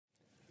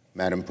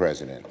Madam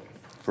President,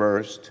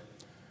 first,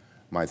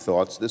 my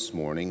thoughts this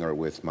morning are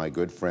with my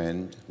good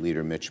friend,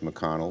 Leader Mitch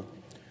McConnell,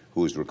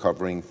 who is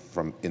recovering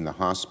in the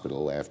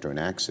hospital after an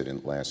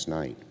accident last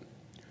night.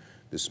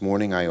 This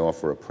morning, I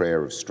offer a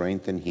prayer of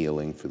strength and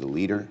healing for the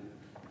leader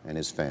and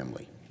his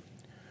family.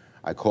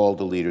 I called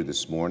the leader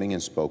this morning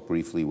and spoke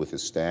briefly with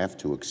his staff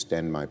to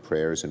extend my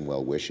prayers and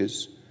well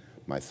wishes.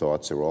 My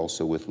thoughts are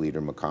also with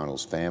Leader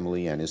McConnell's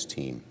family and his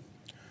team.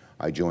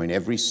 I join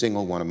every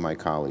single one of my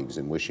colleagues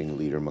in wishing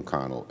Leader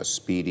McConnell a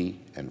speedy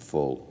and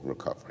full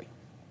recovery.